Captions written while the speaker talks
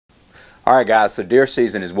All right, guys, so deer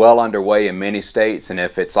season is well underway in many states, and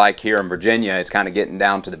if it's like here in Virginia, it's kind of getting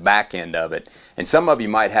down to the back end of it. And some of you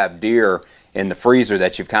might have deer in the freezer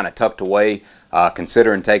that you've kind of tucked away,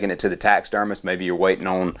 considering taking it to the taxidermist. Maybe you're waiting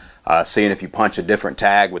on seeing if you punch a different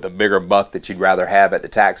tag with a bigger buck that you'd rather have at the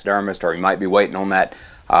taxidermist, or you might be waiting on that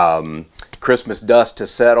Christmas dust to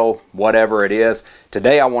settle, whatever it is.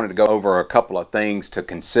 Today I wanted to go over a couple of things to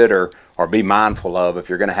consider or be mindful of if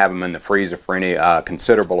you're going to have them in the freezer for any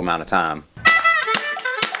considerable amount of time.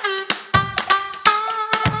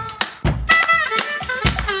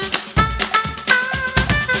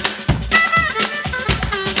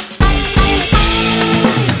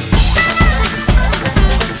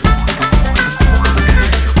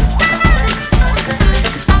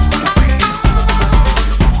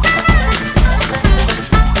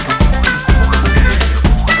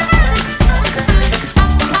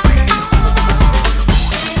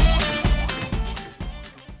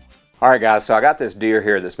 Alright guys, so I got this deer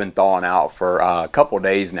here that's been thawing out for a couple of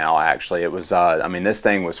days now actually. It was, I mean, this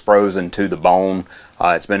thing was frozen to the bone.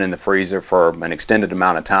 It's been in the freezer for an extended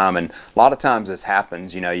amount of time, and a lot of times this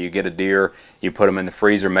happens. You know, you get a deer, you put them in the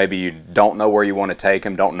freezer, maybe you don't know where you want to take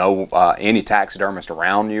them, don't know any taxidermist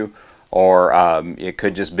around you, or it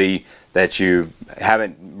could just be that you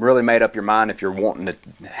haven't really made up your mind if you're wanting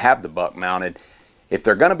to have the buck mounted. If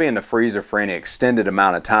they're going to be in the freezer for any extended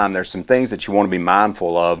amount of time, there's some things that you want to be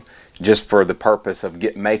mindful of just for the purpose of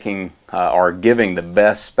making or giving the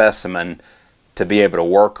best specimen to be able to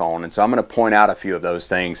work on. And so I'm going to point out a few of those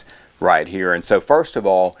things right here. And so first of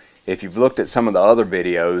all, if you've looked at some of the other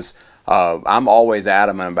videos, I'm always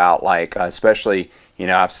adamant about, like, especially, you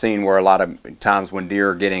know, I've seen where a lot of times when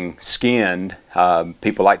deer are getting skinned,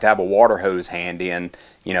 people like to have a water hose handy, and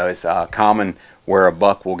you know, it's common where a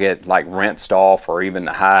buck will get like rinsed off, or even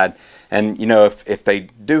the hide. And you know, if they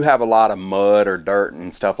do have a lot of mud or dirt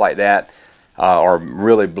and stuff like that, or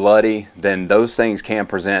really bloody, then those things can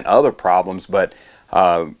present other problems. But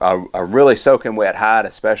a really soaking wet hide,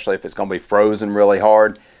 especially if it's going to be frozen really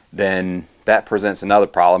hard, then that presents another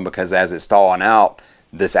problem, because as it's thawing out,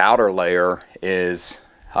 this outer layer is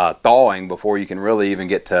thawing before you can really even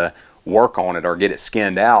get to work on it or get it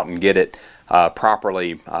skinned out and get it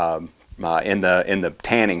properly in the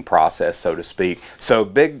tanning process, so to speak. So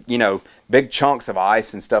big, you know, big chunks of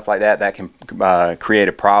ice and stuff like that can create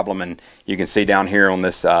a problem. And you can see down here on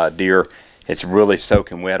this deer, it's really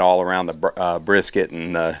soaking wet all around the brisket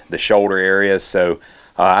and the shoulder areas. So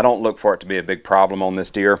I don't look for it to be a big problem on this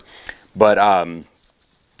deer. But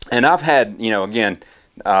and I've had, you know, again,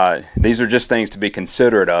 these are just things to be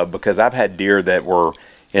considerate of, because I've had deer that were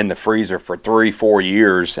in the freezer for 3-4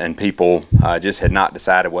 years, and people just had not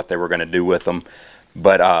decided what they were going to do with them.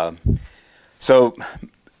 But so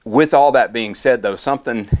with all that being said, though,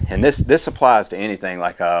 something, and this applies to anything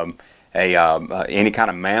like any kind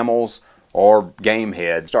of mammals or game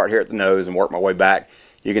head. Start here at the nose and work my way back.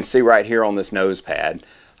 You can see right here on this nose pad,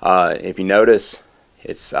 if you notice,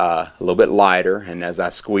 it's a little bit lighter, and as I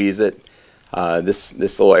squeeze it, this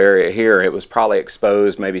little area here, it was probably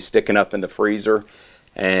exposed, maybe sticking up in the freezer,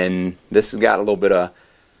 and this has got a little bit of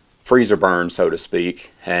freezer burn, so to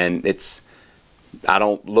speak. And I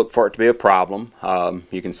don't look for it to be a problem.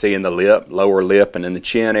 You can see in the lip, lower lip, and in the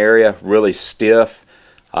chin area, really stiff.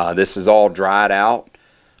 This is all dried out,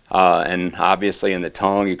 and obviously in the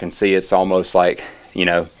tongue, you can see it's almost like, you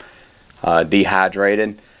know,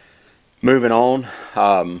 dehydrated. Moving on,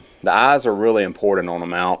 the eyes are really important on a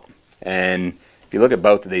mount, and if you look at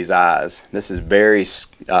both of these eyes, this is very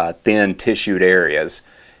thin tissued areas,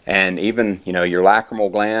 and even, you know, your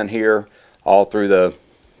lacrimal gland here, all through the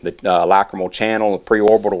lacrimal channel, the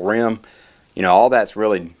preorbital rim, you know, all that's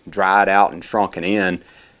really dried out and shrunken in,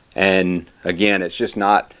 and again, it's just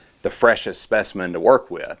not the freshest specimen to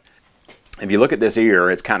work with. If you look at this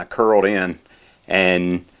ear, it's kind of curled in,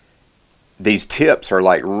 and these tips are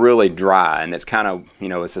like really dry, and it's kind of, you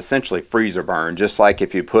know, it's essentially freezer burn. Just like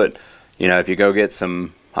if you put, you know, if you go get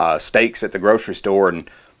some steaks at the grocery store and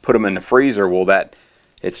put them in the freezer, well,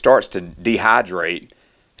 it starts to dehydrate,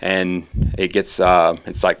 and it gets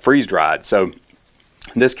it's like freeze dried. So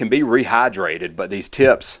this can be rehydrated, but these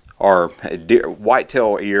tips are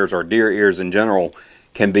whitetail ears, or deer ears in general,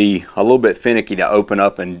 can be a little bit finicky to open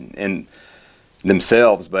up in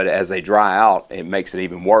themselves, but as they dry out, it makes it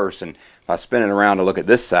even worse. And if I spin it around to look at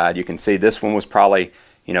this side, you can see this one was probably,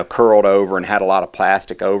 you know, curled over and had a lot of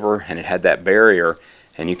plastic over, and it had that barrier,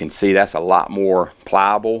 and you can see that's a lot more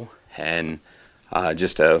pliable and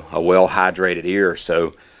just a well hydrated ear.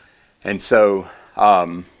 So, and so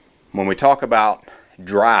when we talk about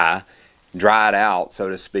dried out, so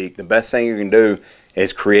to speak, the best thing you can do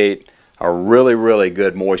is create a really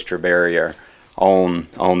good moisture barrier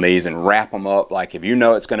on these, and wrap them up. Like if you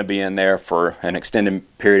know it's going to be in there for an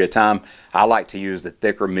extended period of time, I like to use the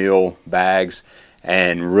thicker meal bags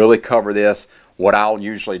and really cover this. What I'll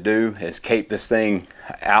usually do is cape this thing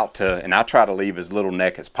out to, and I try to leave as little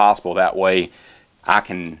neck as possible. That way I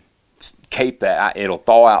can cape that. It'll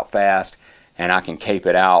thaw out fast, and I can cape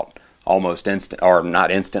it out almost instant, or not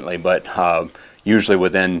instantly, but usually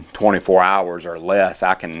within 24 hours or less.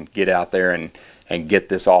 I can get out there and get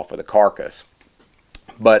this off of the carcass.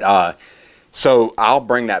 But so I'll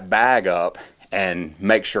bring that bag up and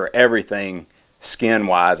make sure everything skin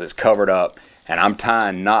wise is covered up, and I'm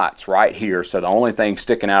tying knots right here, so the only thing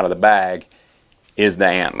sticking out of the bag is the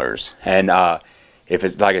antlers. And if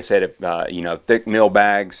it's, like I said, if, you know, thick meal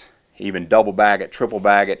bags, even double bag it, triple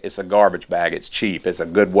bag it, it's a garbage bag. It's cheap. It's a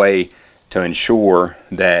good way to ensure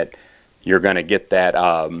that you're going to get that,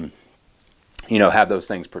 you know, have those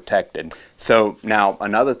things protected. So now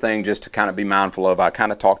another thing just to kind of be mindful of, I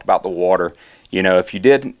kind of talked about the water. You know, if you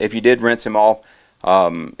did rinse him off,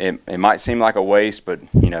 it might seem like a waste, but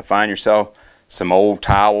you know, find yourself some old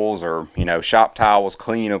towels, or you know, shop towels,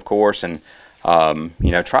 clean of course, and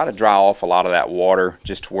you know, try to dry off a lot of that water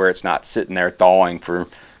just to where it's not sitting there thawing for a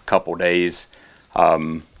couple days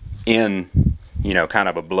in, you know, kind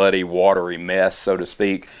of a bloody, watery mess, so to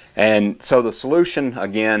speak. And so the solution,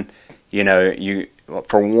 again, you know,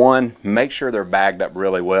 for one, make sure they're bagged up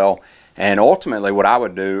really well. And ultimately what I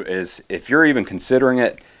would do is, if you're even considering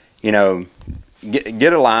it, you know,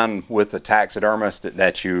 get a line with the taxidermist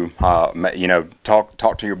that you know,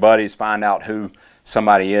 talk to your buddies, find out who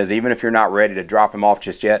somebody is, even if you're not ready to drop him off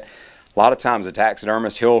just yet. A lot of times the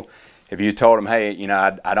taxidermist, if you told him, hey, you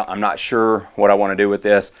know, I'm not sure what I want to do with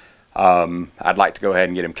this, I'd like to go ahead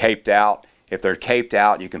and get him caped out. If they're caped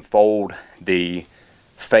out, you can fold the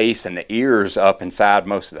face and the ears up inside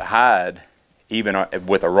most of the hide, even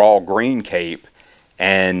with a raw green cape,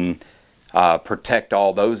 and protect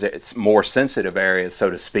all those more sensitive areas, so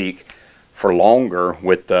to speak, for longer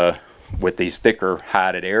with these thicker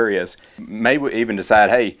hided areas. Maybe even decide,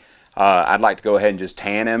 hey, I'd like to go ahead and just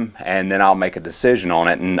tan him, and then I'll make a decision on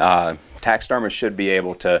it. And taxidermists should be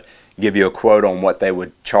able to give you a quote on what they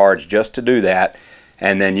would charge just to do that,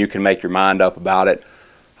 and then you can make your mind up about it.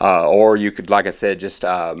 Or you could, like I said, just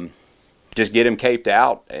get him caped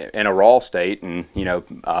out in a raw state, and you know,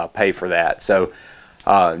 pay for that. So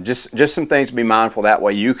just some things to be mindful. That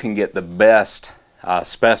way you can get the best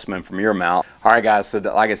specimen from your mount. All right, guys. So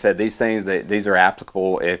like I said, these things, these are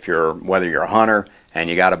applicable if whether you're a hunter and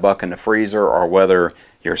you got a buck in the freezer, or whether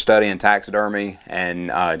you're studying taxidermy. And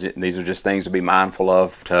these are just things to be mindful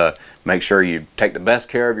of to make sure you take the best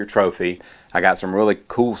care of your trophy. I got some really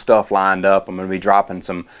cool stuff lined up. I'm going to be dropping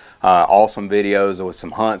some awesome videos with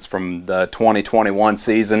some hunts from the 2021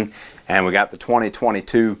 season, and we got the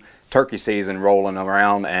 2022 turkey season rolling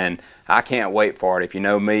around, and I can't wait for it. If you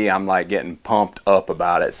know me, I'm like getting pumped up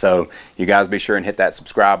about it. So you guys be sure and hit that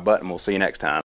subscribe button. We'll see you next time.